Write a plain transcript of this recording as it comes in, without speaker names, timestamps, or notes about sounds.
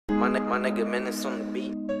My nigga Menace on the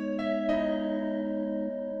beat.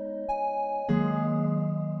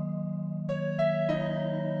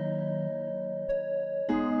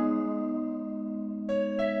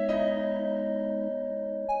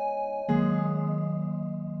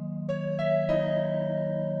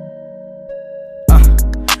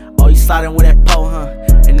 Oh, you sliding with that pole, huh?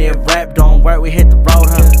 And if rap don't work, we hit the road,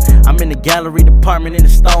 huh? I'm in the gallery department in the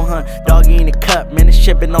stone, huh? Doggy in the cup, man, it's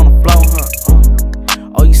shipping on the flow, huh?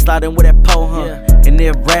 Oh, you sliding with that pole, huh? And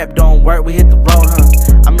if rap don't work, we hit the road,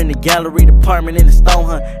 huh? I'm in the gallery department in the stone,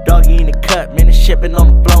 huh? Doggy in the cup, man, it's shipping on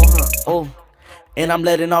the flow, huh? Oh. And I'm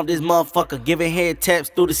letting off this motherfucker, giving head taps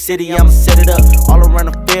through the city, I'ma set it up. All around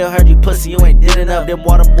the field, heard you pussy, you ain't did enough. Them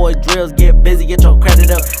water boy drills, get busy, get your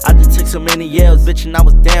credit up. I just took so many yells, bitch, and I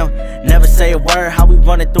was down. Never say a word, how we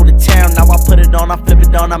running through the town. Now I put it on, I flip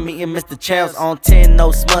it on, I'm meeting Mr. Chels. On 10,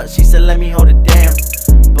 no smut, she said let me hold it down.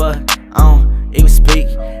 But I don't even speak,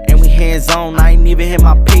 and we hands on, I ain't even hit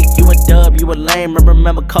my peak. You a dub, you a lame,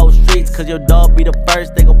 remember cold streets. Cause your dog be the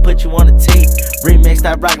first, they gon' put you on the tee. Remix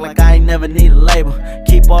that rock like I ain't never need a label.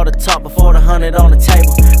 Keep all the talk before the 100 on the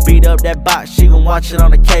table. Beat up that box, she gon' watch it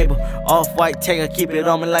on the cable. Off-white, take her, keep it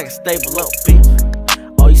on me like a staple. Look,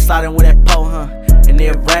 bitch. Oh, you sliding with that pole, huh? And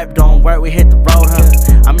if rap don't work, we hit the road,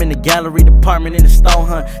 huh? I'm in the gallery department in the stone,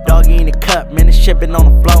 huh? Doggy in the cup, man, it's shipping on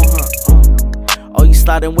the flow, huh? Oh, you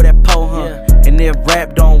sliding with that pole, huh? And if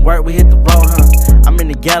rap don't work, we hit the road, huh? I'm in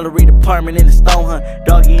the gallery department in the stone, huh?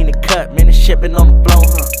 Doggy in the cup, man, it's shipping on the flow,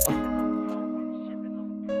 huh?